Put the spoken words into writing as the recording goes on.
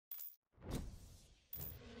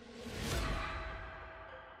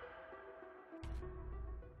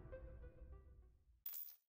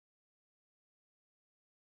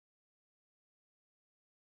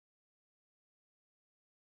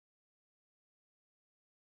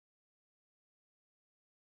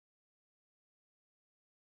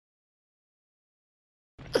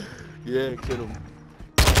Yeah, kid him.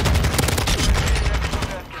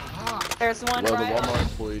 There's one Well, right. the Walmart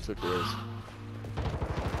employee took his.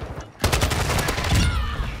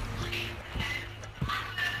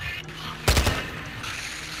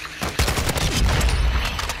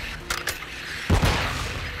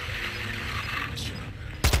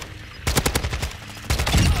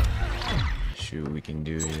 Shoot, we can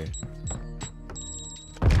do here.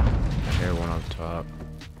 There, one on top.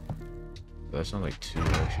 That sounds like two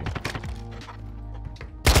actually.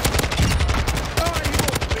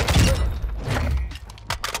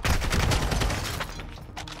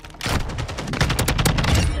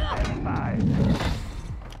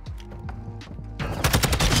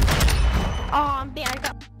 Oh, I'm back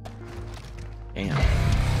up. Damn.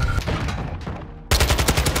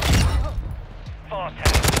 Fast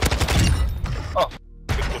hand. Oh.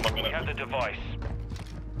 We have the device.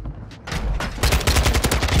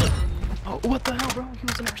 Oh, what the hell, bro? He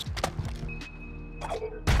was a nurse.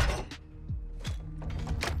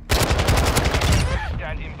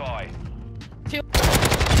 Standing by.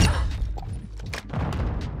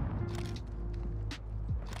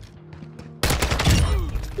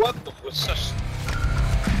 What the what's this?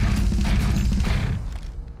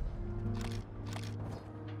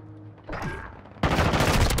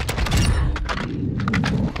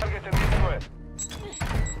 Target and destroy it.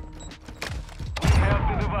 We have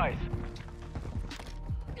the device.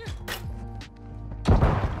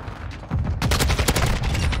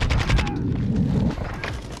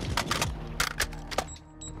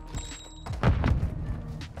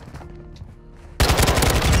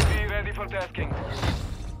 Be ready for tasking.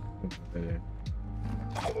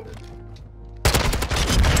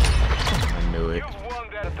 I knew it. You've won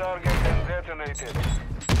that target and detonated.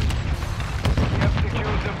 You have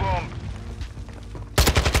secured the bomb.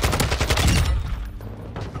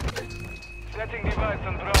 Setting device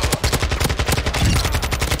on Bravo.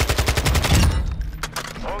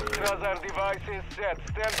 All Strasser devices set.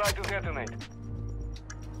 Stand by to detonate.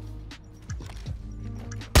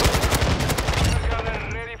 Gunner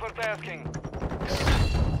ready for tasking.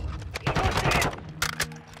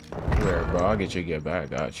 Where, bro? I'll get you to get back.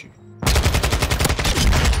 Got you.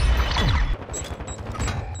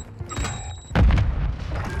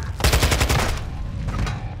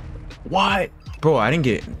 What? Bro, I didn't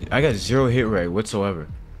get. I got 0 hit rate whatsoever.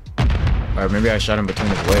 Or maybe I shot him between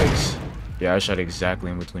his legs. Yeah, I shot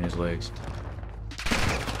exactly in between his legs.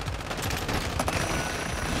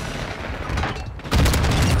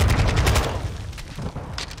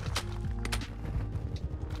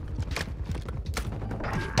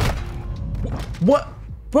 What?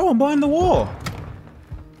 Bro, I'm behind the wall.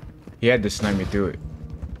 He had to snipe me through it.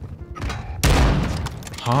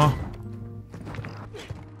 Huh?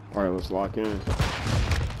 Alright, let's lock in.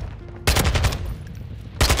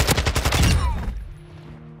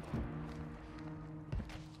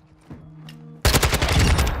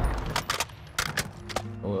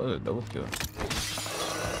 Oh, that was a double kill. Be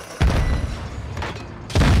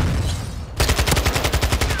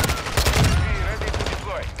ready to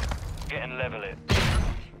deploy. Get and level it.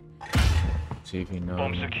 See if he knows.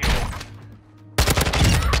 Bomb secure.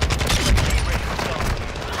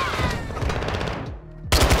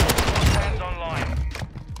 Hands online.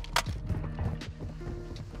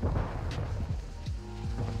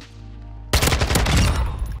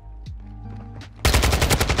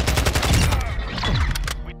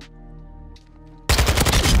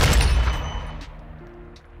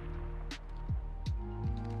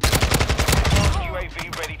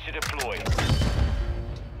 UAV ready to deploy.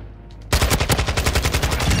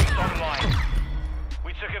 Online.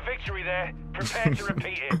 We took a victory there. Prepare to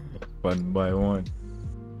repeat it. One by one.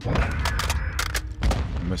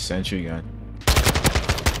 I'm a sentry gun.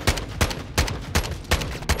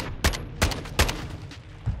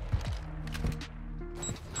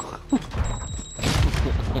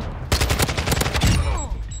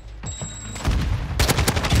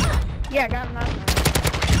 Yeah, I got him out.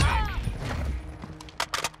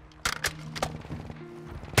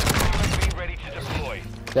 Be ready to deploy.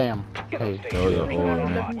 Damn. Hey, That was a whole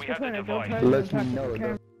lot. We have the device. let me know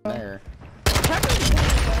they're there.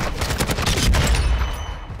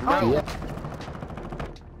 Oh, Yeah.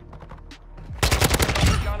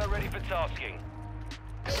 Gunner ready for tasking.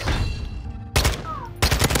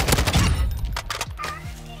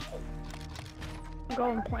 I'm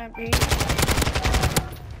going plant B.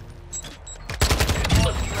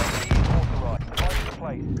 Authorized. Device to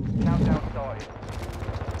place. Countdown started.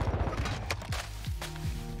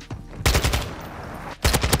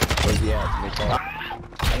 Where's he at? Make call.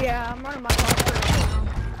 Yeah, I'm running my car first.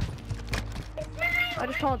 I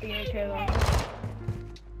just called the AK though.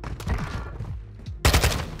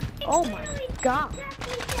 Oh my god.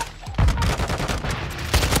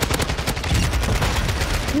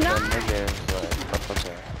 No!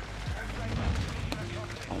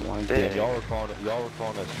 Yeah, y'all were calling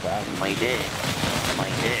us fast. My dick.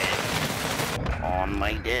 On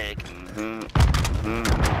my dick. On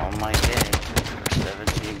my dick.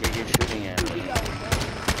 17 gig is shooting at me.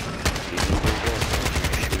 You can do this.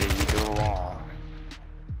 You're shooting me through a wall.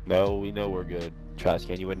 No, we know we're good. Trash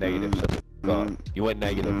can, you went negative. Shut the fuck up. You went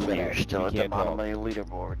negative. Shut You're up. still You at the can't bottom talk. of your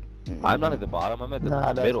leaderboard. I'm not at the bottom. I'm at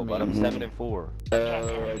the middle, but I'm 7 and 4.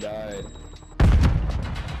 Oh, I died.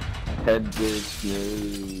 Head bitch,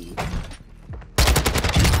 no.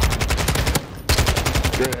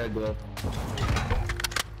 Go ahead, bro.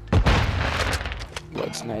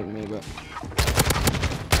 What sniped me, bro?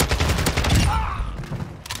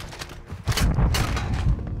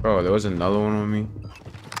 Bro, there was another one on me.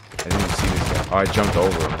 I didn't see this guy. Oh, I jumped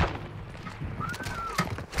over him.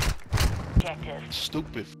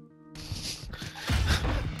 Stupid.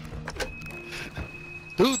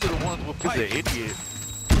 Dude, the ones with pipes. He's an idiot.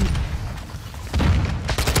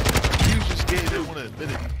 He was just scared, didn't want to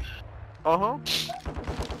admit it.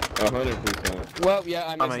 100%. Well, yeah,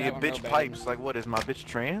 I I missed mean, your that one, bitch no bad. pipes. Like, what is my bitch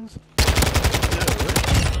trans?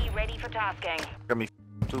 Be ready for tasking. Got me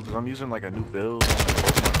too, because I'm using like a new build. Like,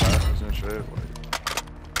 both my classes and shit. Like,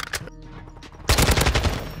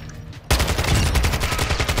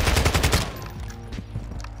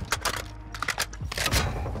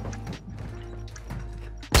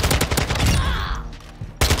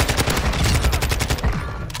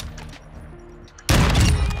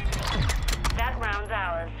 That round's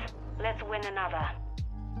ours. Let's win another.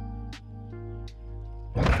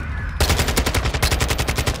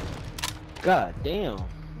 God damn.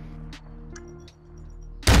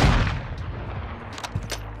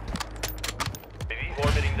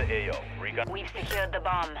 Orbiting the AO. We've secured the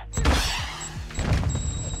bomb.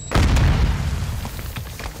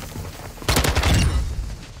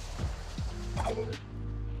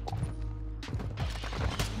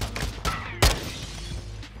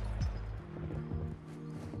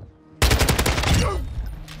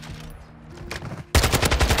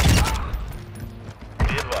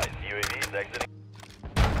 Be advised, UAV is exiting.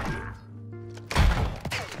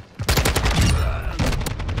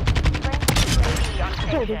 UAV on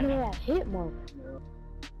Oh, there's station. no that hit mark.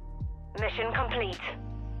 Mission complete.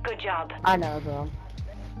 Good job. I know, bro.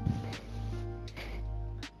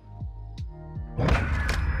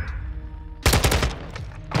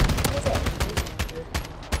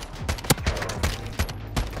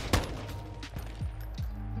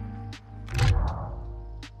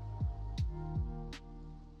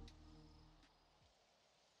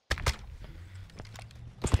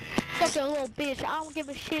 Fucking little bitch, I don't give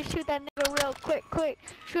a shit. Shoot that nigga real quick.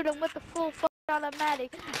 Shoot him with the full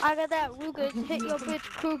automatic. I got that Ruger, hit your bitch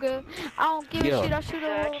Kruger. I don't give a shit, I shoot a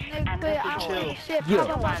little nigga quick. I don't give a shit. I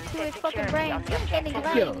don't want to his fucking brain. In his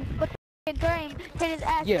brain, with the fucking drain. Hit his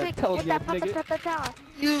ass quick. Hit that papa.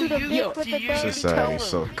 Shoot a bitch with the dirty. Society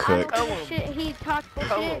so I cooked. don't give a shit, he talks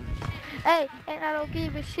bullshit. Hey, and I don't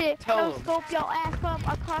give a shit. No scope your ass from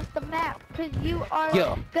across the map. Cause you are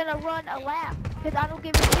gonna run a lap. Cause I don't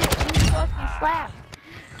give a shit, you fucking slap.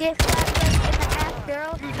 Get slapped right in the ass,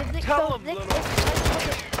 girl. Cause Nick so Nick is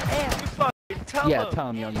tell him, Tell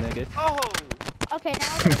him, young nigga. Oh. Okay,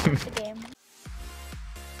 now we're gonna finish the game.